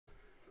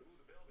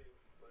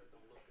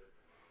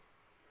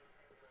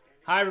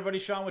Hi everybody,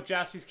 Sean with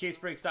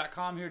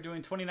JaspysCaseBreaks.com here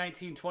doing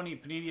 2019-20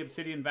 Panini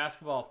Obsidian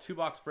Basketball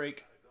 2-box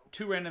break,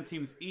 2 random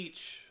teams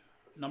each,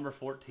 number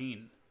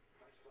 14.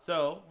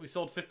 So, we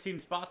sold 15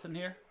 spots in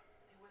here.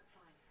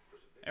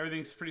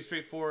 Everything's pretty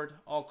straightforward,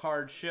 all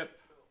cards ship.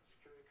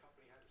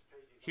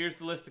 Here's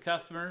the list of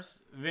customers.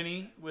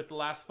 Vinny with the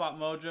last spot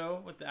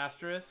mojo with the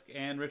asterisk,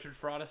 and Richard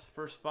Fraudis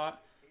first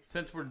spot.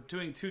 Since we're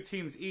doing 2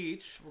 teams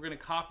each, we're going to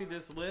copy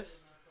this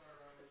list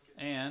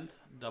and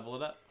double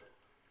it up.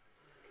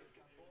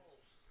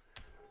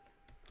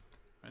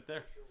 Right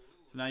there.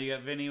 So now you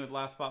got Vinny with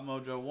last spot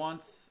mojo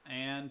once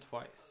and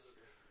twice.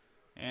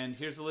 And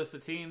here's a list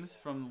of teams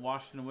from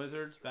Washington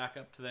Wizards back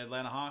up to the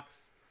Atlanta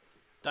Hawks.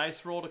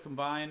 Dice roll to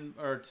combine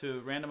or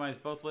to randomize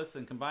both lists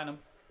and combine them.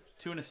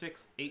 2 and a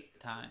 6, 8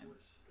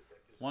 times.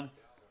 1,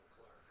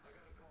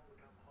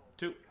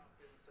 2,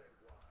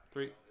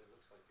 3,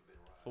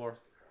 4,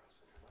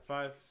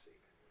 5,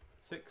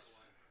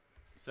 6,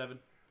 7,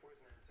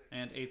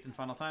 and 8th and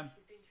final time.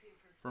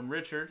 From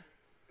Richard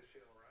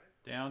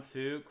down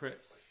to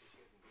Chris.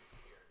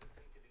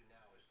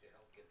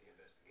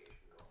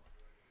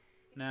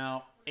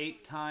 Now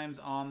 8 times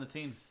on the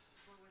teams.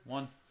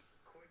 1,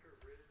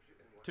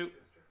 2,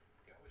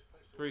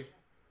 3,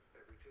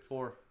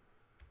 4,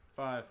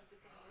 5,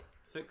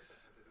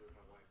 6,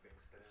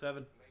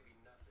 7,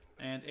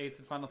 and 8th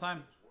and final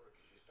time.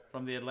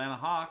 From the Atlanta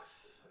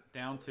Hawks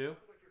down to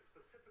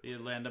the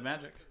Atlanta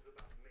Magic.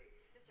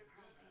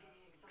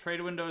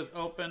 Trade window is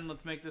open.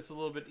 Let's make this a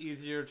little bit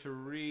easier to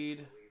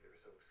read.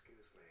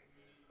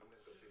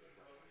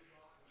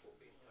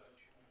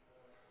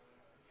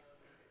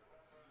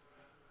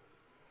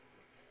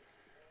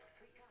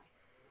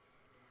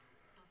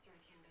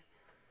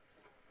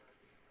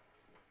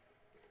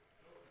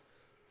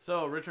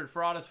 So, Richard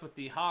Fraudis with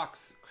the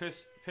Hawks,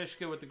 Chris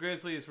Pishka with the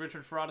Grizzlies,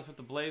 Richard Fraudis with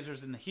the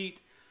Blazers and the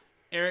Heat,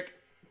 Eric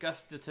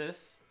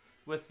Gustitis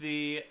with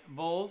the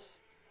Bulls,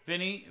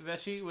 Vinny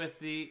Vesci with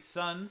the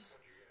Suns,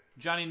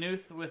 Johnny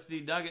Newth with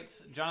the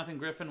Nuggets, Jonathan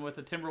Griffin with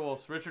the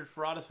Timberwolves, Richard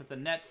Fraudis with the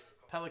Nets,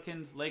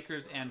 Pelicans,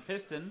 Lakers, and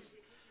Pistons,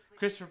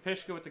 Christopher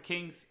Pishka with the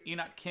Kings,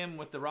 Enoch Kim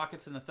with the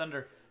Rockets and the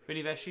Thunder,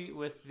 Vinny Vesci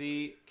with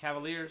the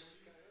Cavaliers,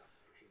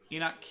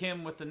 Enoch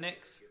Kim with the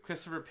Knicks,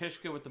 Christopher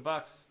Pishka with the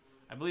Bucks.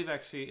 I believe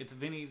actually it's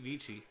Vinny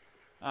Vici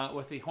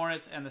with the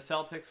Hornets and the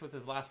Celtics with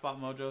his last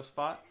spot mojo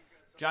spot.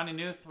 Johnny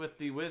Newth with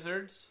the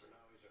Wizards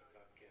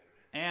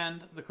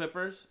and the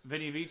Clippers.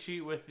 Vinny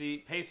Vici with the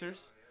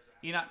Pacers.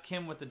 Enoch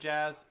Kim with the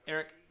Jazz.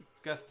 Eric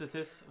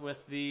Gustitis with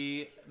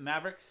the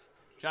Mavericks.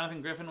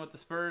 Jonathan Griffin with the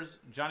Spurs.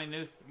 Johnny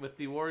Newth with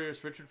the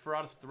Warriors. Richard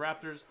Fraudis with the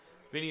Raptors.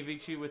 Vinny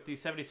Vici with the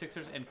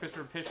 76ers. And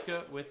Christopher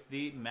Pishka with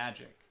the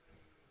Magic.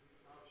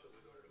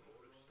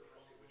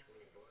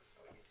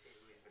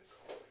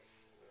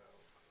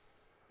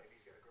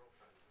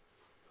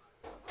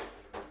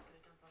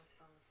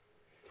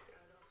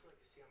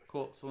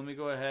 Cool. So let me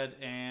go ahead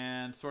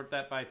and sort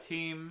that by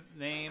team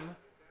name.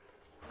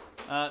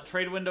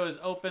 Trade window is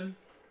open.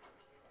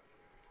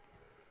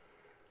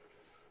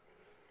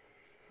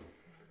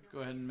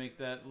 Go ahead and make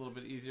that a little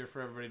bit easier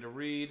for everybody to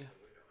read.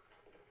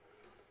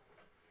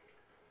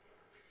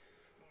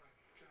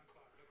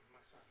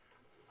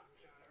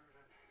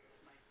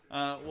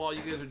 While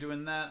you guys are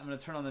doing that, I'm going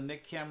to turn on the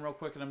Nick cam real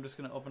quick, and I'm just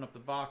going to open up the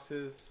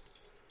boxes.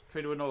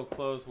 Trade window will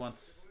close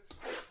once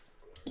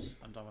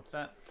I'm done with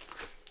that.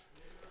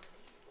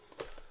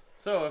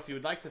 So, if you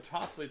would like to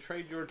possibly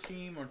trade your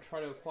team or try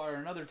to acquire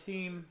another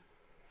team,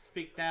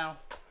 speak now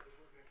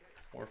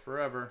or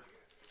forever.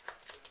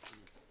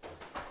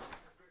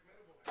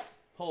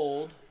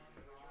 Hold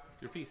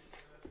your peace.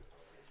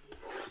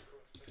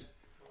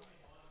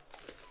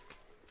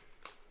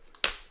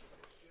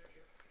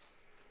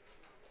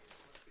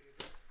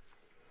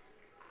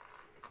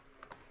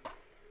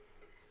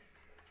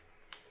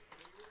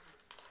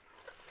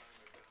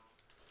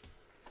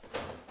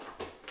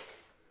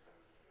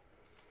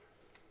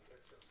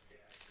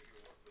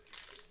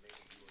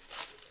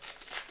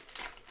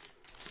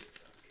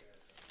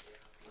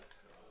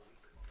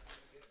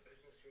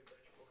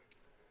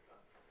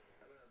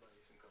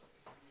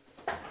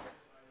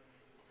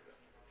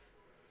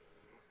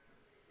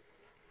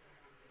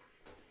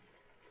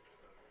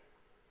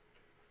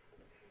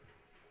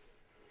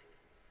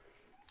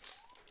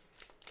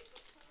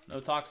 No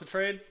talks of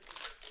trade?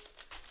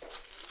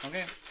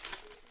 Okay.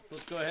 So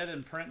let's go ahead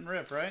and print and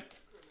rip, right?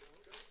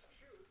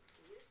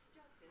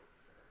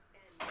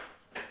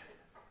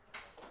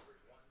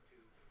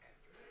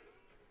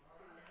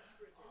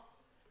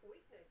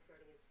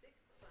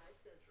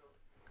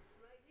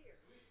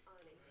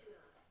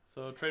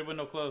 So trade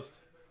window closed.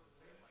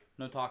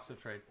 No talks of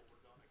trade.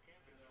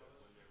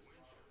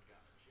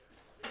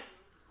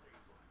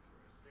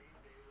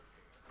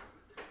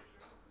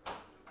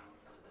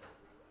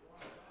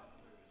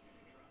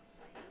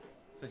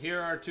 So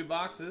here are 2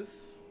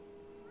 boxes.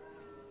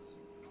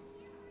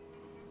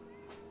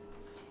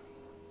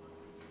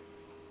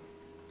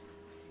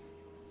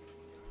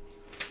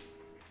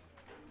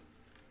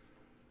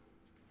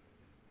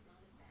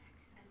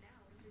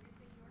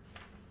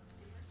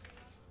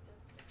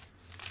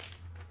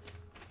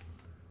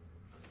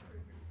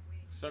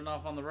 Starting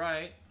off on the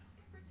right.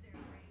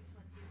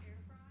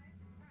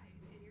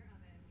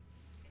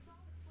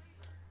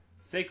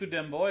 Sekou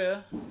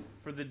Demboya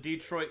for the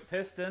Detroit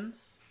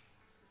Pistons.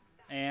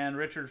 And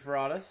Richard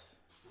Ferradas.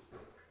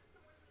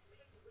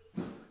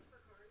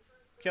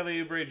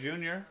 Kelly Oubre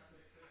Jr.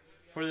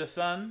 for the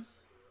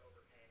Suns.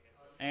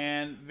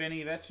 And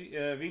Vinny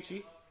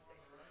Vici.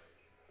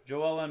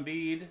 Joel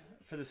Embiid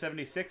for the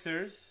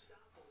 76ers.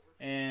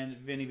 And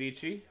Vinny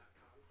Vici.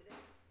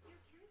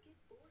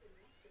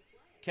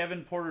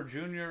 Kevin Porter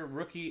Jr.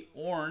 rookie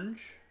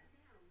orange.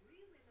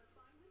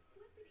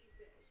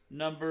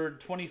 Numbered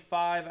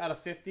 25 out of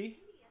 50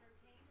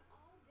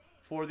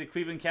 for the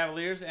Cleveland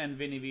Cavaliers and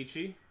Vinny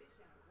Vici.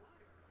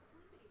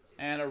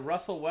 And a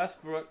Russell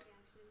Westbrook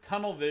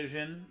tunnel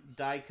vision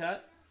die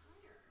cut.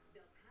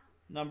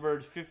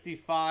 Numbered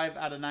 55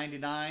 out of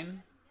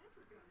 99.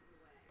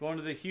 Going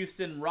to the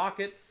Houston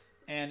Rockets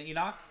and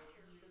Enoch.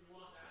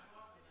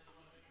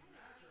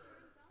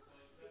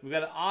 We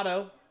got an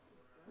auto.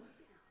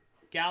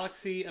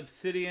 Galaxy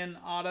Obsidian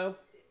auto.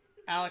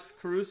 Alex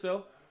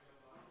Caruso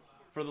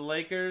for the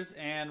Lakers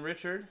and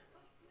Richard.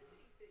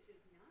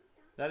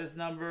 That is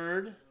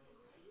numbered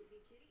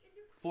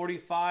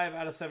 45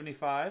 out of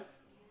 75.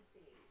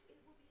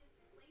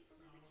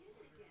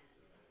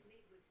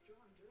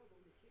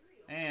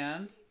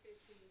 And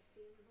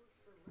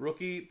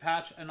rookie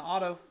patch and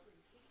auto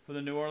for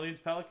the New Orleans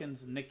Pelicans,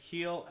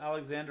 Nickeil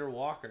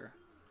Alexander-Walker.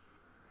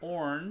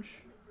 Orange,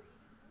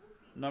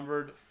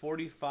 numbered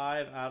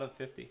 45 out of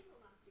 50.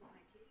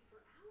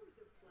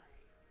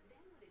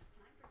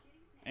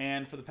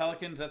 And for the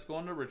Pelicans, that's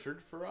going to Richard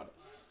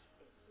Ferradas.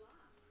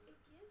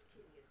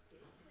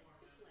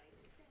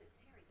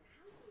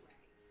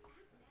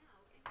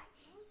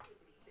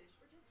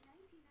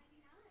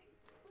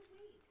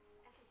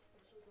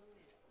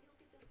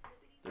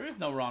 There is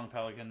no wrong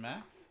Pelican,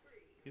 Max.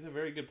 He's a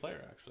very good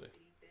player, actually.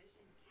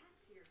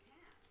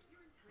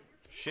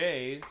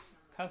 Shay's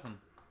cousin,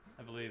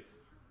 I believe.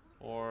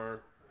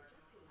 Or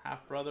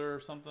half-brother or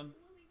something.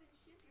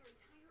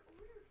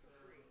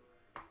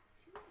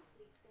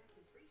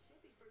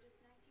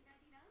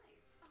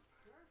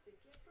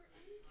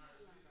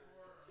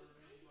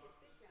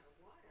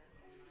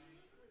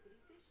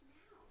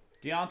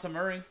 Deonta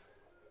Murray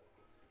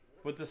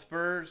with the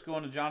Spurs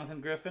going to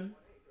Jonathan Griffin.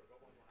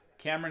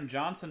 Cameron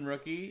Johnson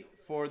rookie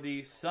for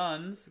the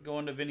Suns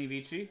going to Vinny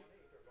Vici.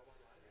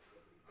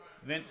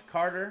 Vince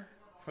Carter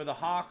for the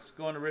Hawks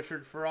going to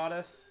Richard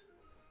Ferradas.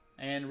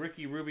 And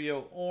Ricky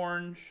Rubio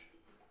orange.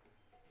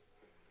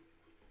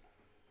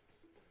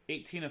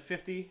 18 of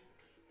 50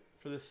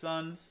 for the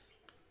Suns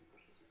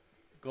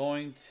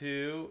going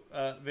to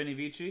Vinny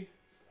Vici.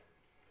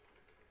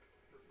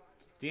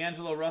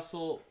 D'Angelo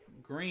Russell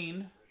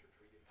green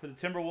for the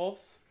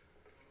Timberwolves.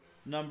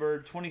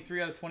 Numbered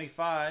 23 out of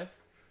 25.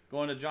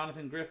 Going to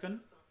Jonathan Griffin.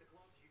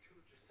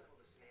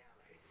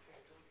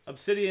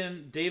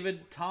 Obsidian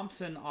David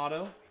Thompson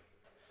auto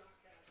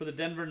for the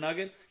Denver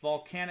Nuggets.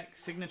 Volcanic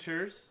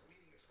Signatures.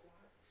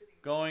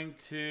 Going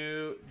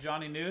to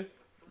Johnny Newth.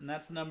 And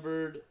that's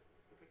numbered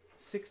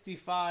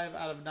 65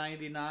 out of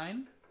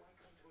 99.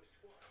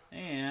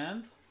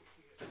 And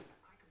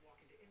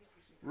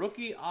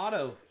rookie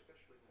auto.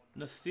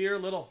 Nasir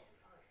Little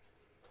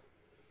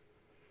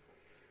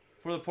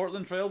for the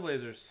Portland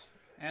Trailblazers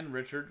and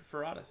Richard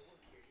Ferradas.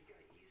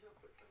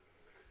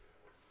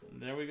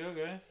 There we go,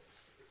 guys.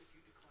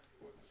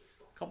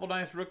 Couple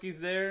nice rookies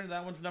there.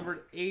 That one's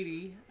numbered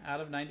 80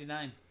 out of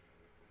 99.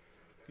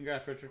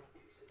 Congrats, Richard.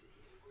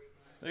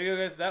 There you go,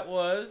 guys. That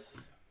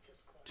was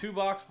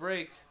 2-box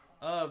break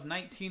of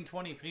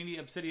 1920 Panini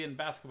Obsidian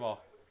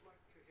basketball.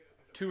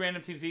 2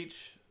 random teams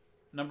each.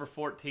 Number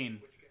 14.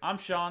 I'm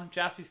Sean,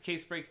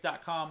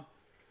 JaspysCaseBreaks.com.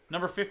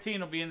 Number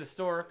 15 will be in the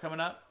store coming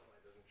up.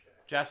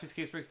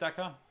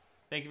 JaspysCaseBreaks.com.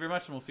 Thank you very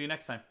much, and we'll see you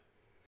next time.